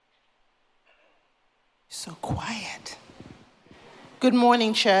So quiet. Good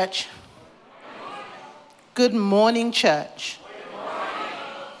morning, church. Good morning, church.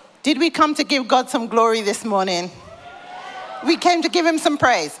 Did we come to give God some glory this morning? We came to give him some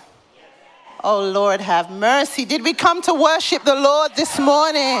praise. Oh, Lord, have mercy. Did we come to worship the Lord this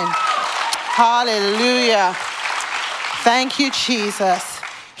morning? Hallelujah. Thank you, Jesus.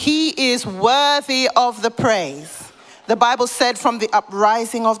 He is worthy of the praise. The Bible said from the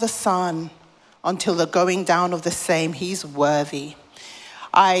uprising of the sun until the going down of the same, he's worthy.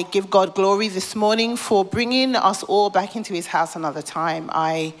 I give God glory this morning for bringing us all back into his house another time.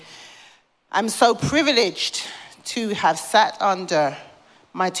 I'm so privileged to have sat under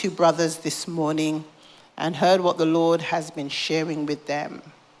my two brothers this morning and heard what the Lord has been sharing with them.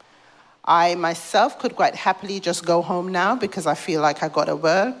 I myself could quite happily just go home now because I feel like I got a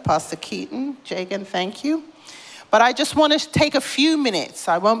word. Pastor Keaton, Jagan, thank you. But I just want to take a few minutes.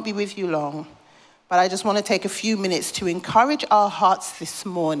 I won't be with you long. But I just want to take a few minutes to encourage our hearts this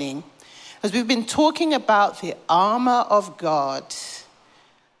morning, as we've been talking about the armor of God,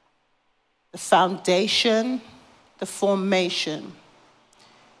 the foundation, the formation.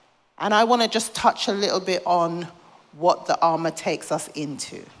 And I want to just touch a little bit on what the armor takes us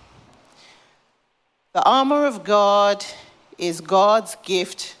into. The armor of God is God's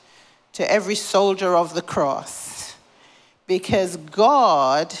gift to every soldier of the cross, because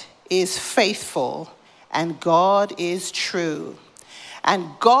God is faithful and God is true. And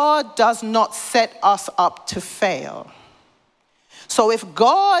God does not set us up to fail. So if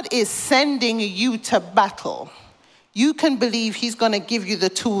God is sending you to battle, you can believe he's going to give you the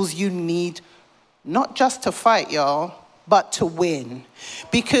tools you need, not just to fight, y'all, but to win.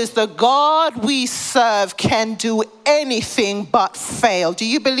 Because the God we serve can do anything but fail. Do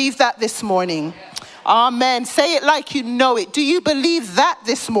you believe that this morning? Amen. Say it like you know it. Do you believe that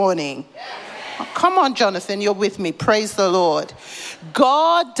this morning? Oh, come on, Jonathan, you're with me. Praise the Lord.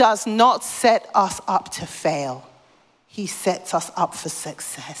 God does not set us up to fail. He sets us up for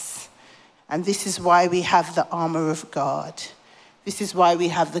success. And this is why we have the armor of God. This is why we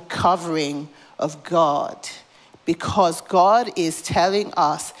have the covering of God. Because God is telling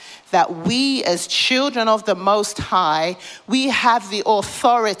us that we as children of the Most High, we have the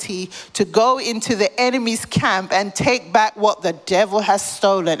authority to go into the enemy's camp and take back what the devil has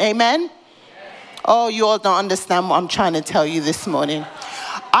stolen. Amen? Oh, you all don't understand what I'm trying to tell you this morning.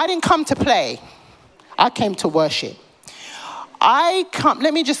 I didn't come to play. I came to worship.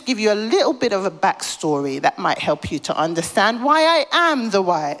 Let me just give you a little bit of a backstory that might help you to understand why I am the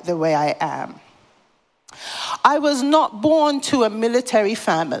way I am. I was not born to a military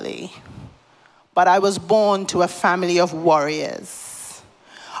family, but I was born to a family of warriors.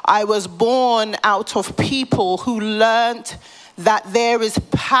 I was born out of people who learned that there is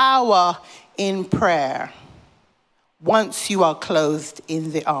power in prayer once you are clothed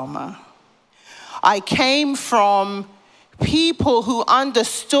in the armor. I came from people who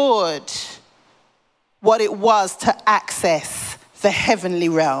understood what it was to access the heavenly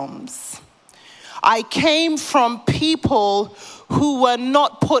realms. I came from people who were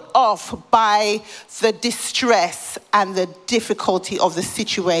not put off by the distress and the difficulty of the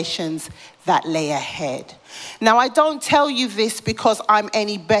situations that lay ahead. Now, I don't tell you this because I'm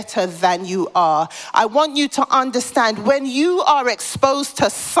any better than you are. I want you to understand when you are exposed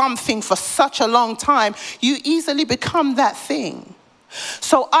to something for such a long time, you easily become that thing.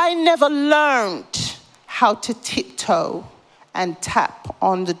 So I never learned how to tiptoe and tap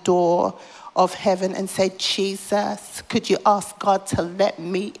on the door of heaven and say, Jesus, could you ask God to let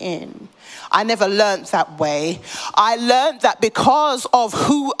me in? I never learned that way. I learned that because of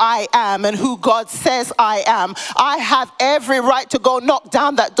who I am and who God says I am, I have every right to go knock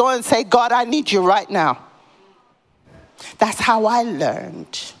down that door and say, God, I need you right now. That's how I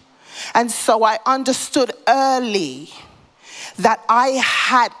learned. And so I understood early that I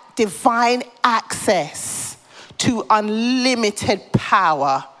had divine access to unlimited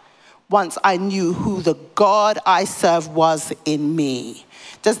power once I knew who the God I serve was in me.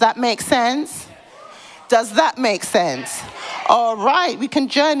 Does that make sense? Does that make sense? All right, we can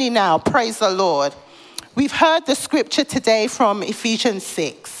journey now. Praise the Lord. We've heard the scripture today from Ephesians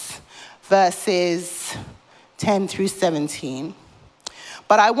 6, verses 10 through 17.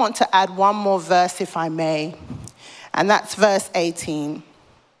 But I want to add one more verse, if I may, and that's verse 18.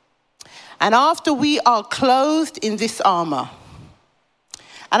 And after we are clothed in this armor,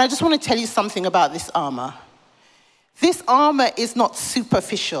 and I just want to tell you something about this armor. This armor is not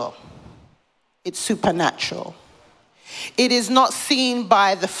superficial. It's supernatural. It is not seen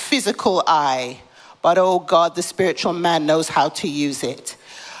by the physical eye, but oh God, the spiritual man knows how to use it.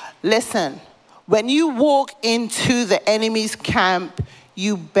 Listen, When you walk into the enemy's camp,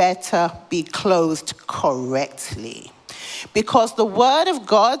 you better be clothed correctly. Because the word of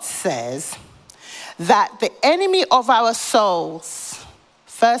God says that the enemy of our souls,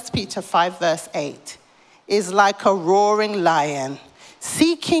 1 Peter 5 verse 8, is like a roaring lion,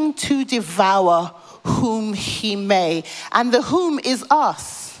 seeking to devour whom he may. And the whom is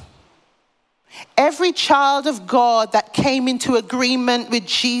us. Every child of God that came into agreement with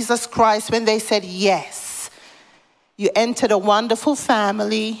Jesus Christ when they said yes, you entered a wonderful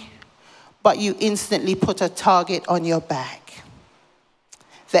family, but you instantly put a target on your back.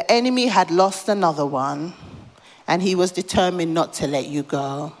 The enemy had lost another one, and he was determined not to let you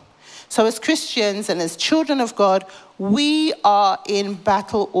go. So as Christians and as children of God, we are in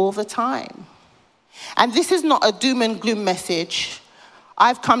battle all the time. And this is not a doom and gloom message.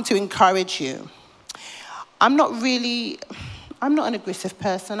 I've come to encourage you. I'm not an aggressive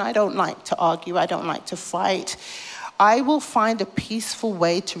person. I don't like to argue. I don't like to fight. I will find a peaceful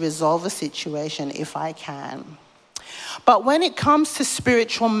way to resolve a situation if I can. But when it comes to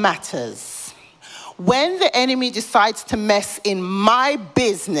spiritual matters, when the enemy decides to mess in my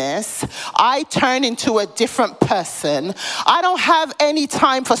business, I turn into a different person. I don't have any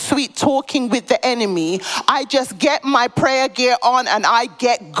time for sweet talking with the enemy. I just get my prayer gear on and I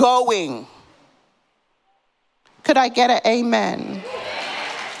get going. Could I get an amen?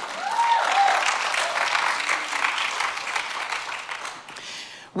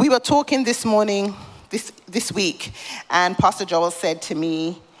 We were talking this morning, this week, and Pastor Joel said to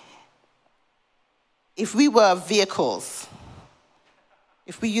me, if we were vehicles,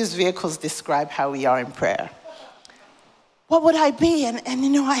 if we use vehicles to describe how we are in prayer, what would I be? And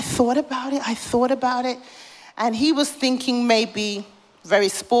I thought about it. And he was thinking maybe very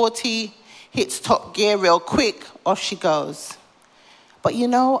sporty, hits top gear real quick, off she goes. But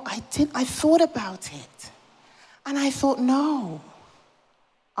I thought about it. And I thought, no,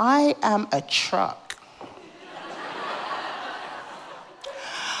 I am a truck.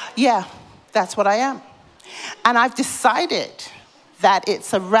 Yeah, that's what I am. And I've decided that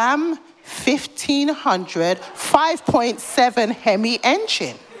it's a Ram 1500 5.7 Hemi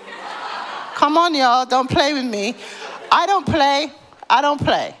engine. Come on, y'all, don't play with me. I don't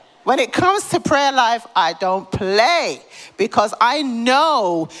play. When it comes to prayer life, I don't play because I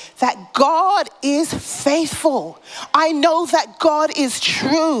know that God is faithful. I know that God is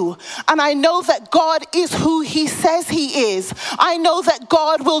true. And I know that God is who he says he is. I know that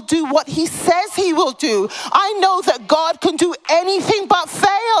God will do what he says he will do. I know that God can do anything but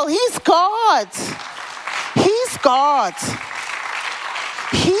fail. He's God. He's God.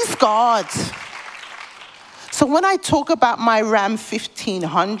 He's God. So when I talk about my Ram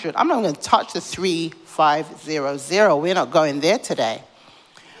 1500, I'm not going to touch the 3500. We're not going there today.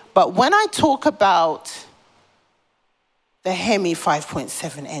 But when I talk about the Hemi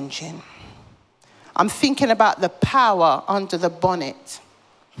 5.7 engine, I'm thinking about the power under the bonnet.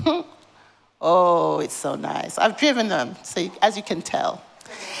 Oh, it's so nice. I've driven them, so as you can tell.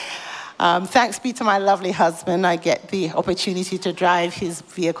 Thanks be to my lovely husband, I get the opportunity to drive his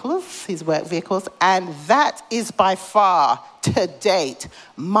vehicles, his work vehicles, and that is by far, to date,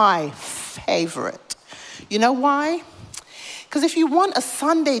 my favorite. You know why? Because if you want a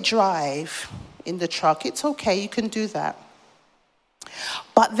Sunday drive in the truck, it's okay, you can do that.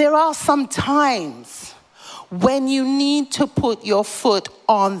 But there are some times when you need to put your foot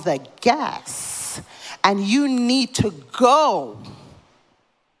on the gas and you need to go.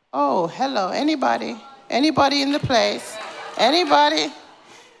 Oh, hello, anybody? Anybody in the place? Anybody?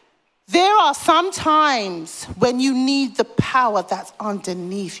 There are some times when you need the power that's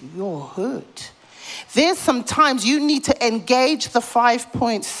underneath your hood. There's some times you need to engage the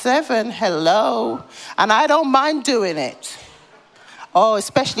 5.7, hello, and I don't mind doing it. Oh,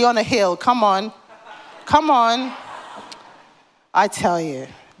 especially on a hill, come on. I tell you,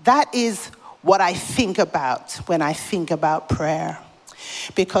 that is what I think about when I think about prayer.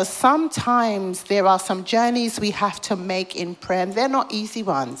 Because sometimes there are some journeys we have to make in prayer, and they're not easy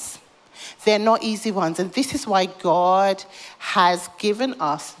ones. And this is why God has given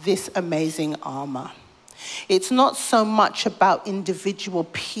us this amazing armor. It's not so much about individual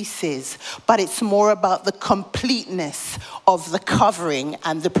pieces, but it's more about the completeness of the covering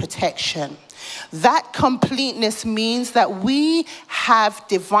and the protection. That completeness means that we have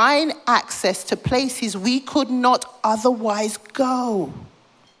divine access to places we could not otherwise go.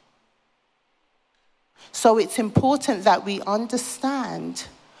 So it's important that we understand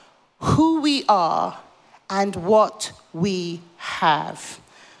who we are and what we have.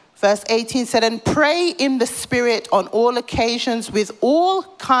 Verse 18 said, and pray in the Spirit on all occasions with all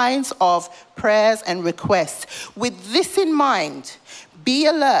kinds of prayers and requests. With this in mind, be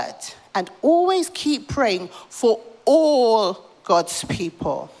alert and always keep praying for all God's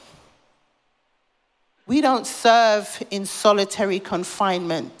people. We don't serve in solitary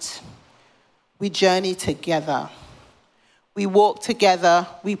confinement. We journey together. We walk together.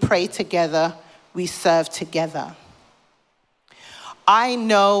 We pray together. We serve together. I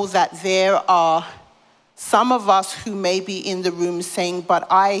know that there are some of us who may be in the room saying, but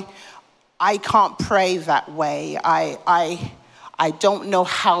I can't pray that way. I don't know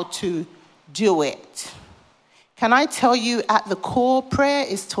how to do it. Can I tell you, at the core, prayer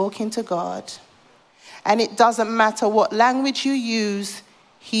is talking to God. And it doesn't matter what language you use,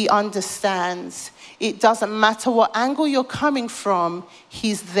 he understands. It doesn't matter what angle you're coming from,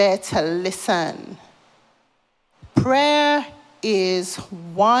 he's there to listen. Prayer is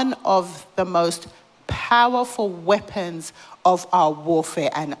one of the most powerful weapons of our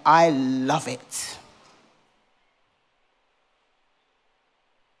warfare, and I love it.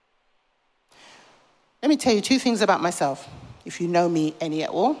 Let me tell you two things about myself, if you know me any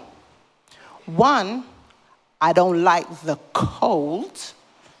at all. One, I don't like the cold.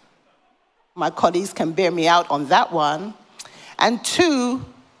 My colleagues can bear me out on that one. And two,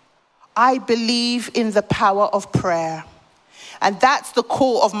 I believe in the power of prayer. And that's the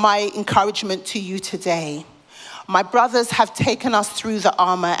core of my encouragement to you today. My brothers have taken us through the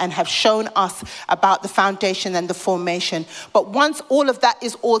armor and have shown us about the foundation and the formation. But once all of that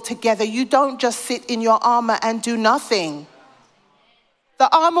is all together, you don't just sit in your armor and do nothing.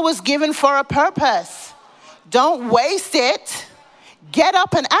 The armor was given for a purpose. Don't waste it. Get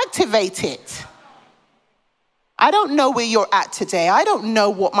up and activate it. I don't know where you're at today. I don't know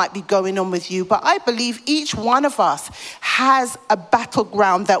what might be going on with you, but I believe each one of us has a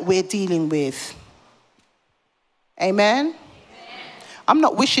battleground that we're dealing with. Amen? I'm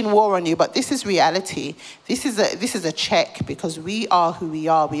not wishing war on you, but this is reality. This is a check, because we are who we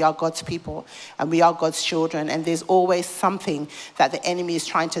are. We are God's people and we are God's children. And there's always something that the enemy is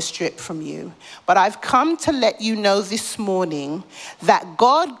trying to strip from you. But I've come to let you know this morning that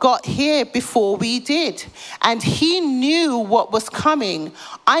God got here before we did. And he knew what was coming.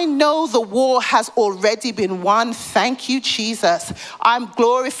 I know the war has already been won. Thank you, Jesus. I'm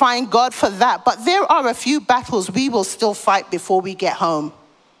glorifying God for that. But there are a few battles we will still fight before we get home.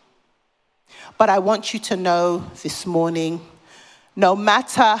 But I want you to know this morning, no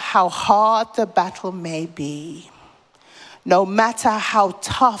matter how hard the battle may be, no matter how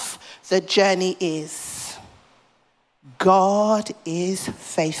tough the journey is, God is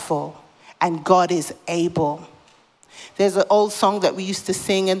faithful and God is able. There's an old song that we used to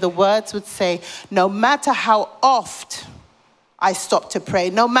sing, and the words would say, no matter how oft I stop to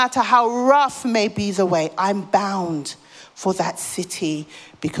pray, no matter how rough may be the way, I'm bound for that city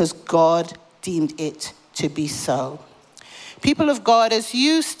because God deemed it to be so. People of God, as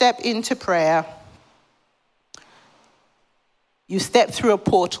you step into prayer, you step through a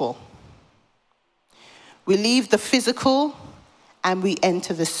portal. We leave the physical and we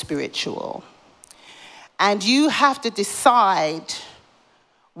enter the spiritual. And you have to decide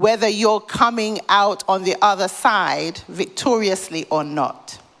whether you're coming out on the other side victoriously or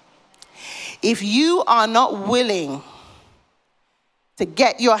not. If you are not willing to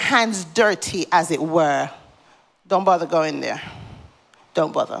get your hands dirty, as it were, don't bother going there.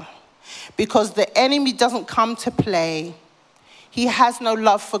 Don't bother. Because the enemy doesn't come to play. He has no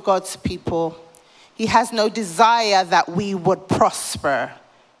love for God's people. He has no desire that we would prosper.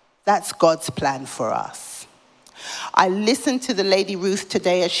 That's God's plan for us. I listened to the Lady Ruth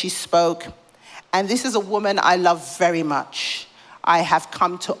today as she spoke, and this is a woman I love very much. I have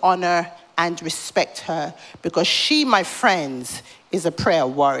come to honor and respect her because she, my friends, is a prayer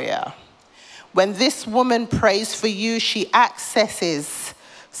warrior. When this woman prays for you, she accesses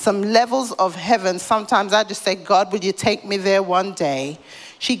some levels of heaven. Sometimes I just say, God, will you take me there one day?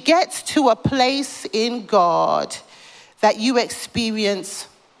 She gets to a place in God that you experience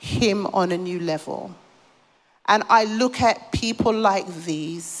him on a new level. And I look at people like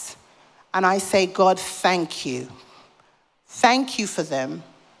these and I say, God, thank you. Thank you for them.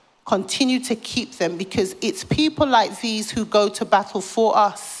 Continue to keep them, because it's people like these who go to battle for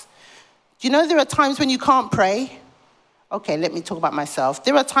us. Do you know there are times when you can't pray? Okay, let me talk about myself.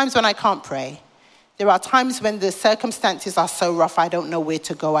 There are times when I can't pray. There are times when the circumstances are so rough, I don't know where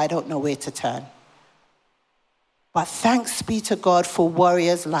to go, I don't know where to turn. But thanks be to God for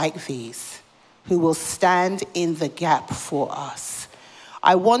warriors like these who will stand in the gap for us.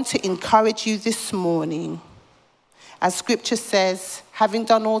 I want to encourage you this morning. As scripture says, Having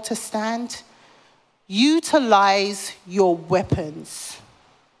done all to stand, utilize your weapons.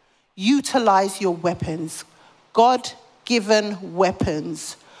 Utilize your weapons. God-given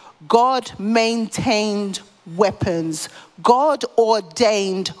weapons. God-maintained weapons.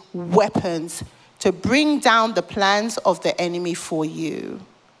 God-ordained weapons to bring down the plans of the enemy for you.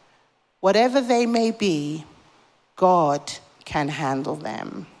 Whatever they may be, God can handle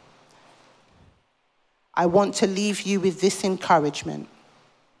them. I want to leave you with this encouragement.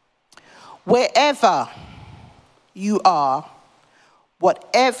 Wherever you are,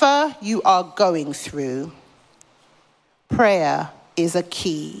 whatever you are going through, prayer is a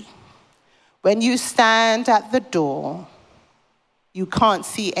key. When you stand at the door, you can't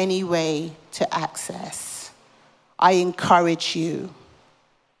see any way to access. I encourage you,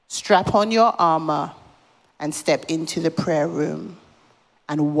 strap on your armor and step into the prayer room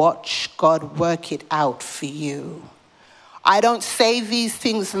and watch God work it out for you. I don't say these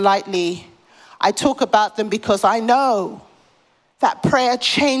things lightly. I talk about them because I know that prayer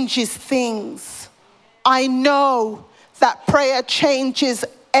changes things. I know that prayer changes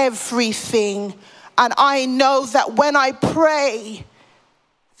everything. And I know that when I pray,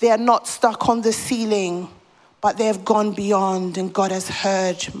 they're not stuck on the ceiling, but they've gone beyond, and God has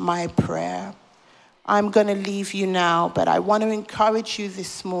heard my prayer. I'm going to leave you now, but I want to encourage you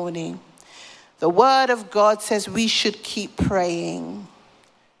this morning. The word of God says we should keep praying,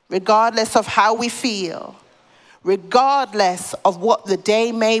 regardless of how we feel, regardless of what the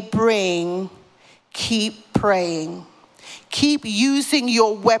day may bring. Keep praying. Keep using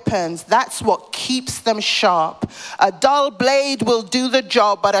your weapons. That's what keeps them sharp. A dull blade will do the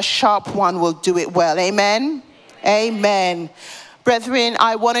job, but a sharp one will do it well. Amen? Amen. Brethren,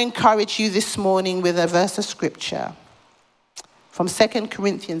 I want to encourage you this morning with a verse of scripture from 2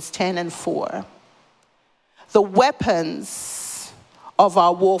 Corinthians 10:4. The weapons of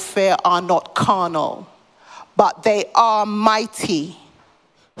our warfare are not carnal, but they are mighty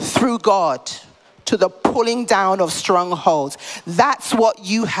through God to the pulling down of strongholds. That's what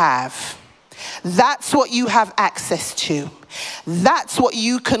you have. That's what you have access to. That's what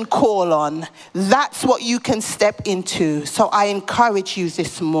you can call on. That's what you can step into. So I encourage you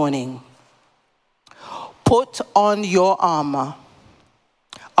this morning, put on your armor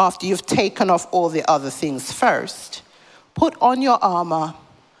after you've taken off all the other things first. Put on your armor,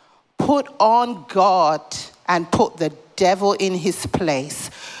 put on God, and put the devil in his place.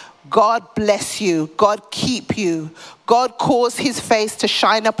 God bless you. God keep you. God cause his face to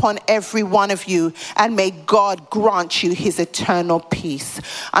shine upon every one of you, and may God grant you his eternal peace.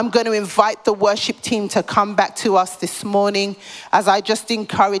 I'm going to invite the worship team to come back to us this morning as I just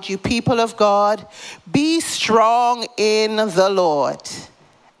encourage you, people of God, be strong in the Lord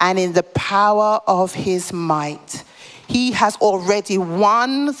and in the power of his might. He has already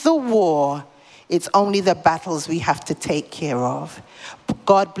won the war. It's only the battles we have to take care of.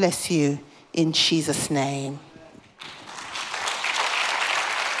 God bless you in Jesus' name.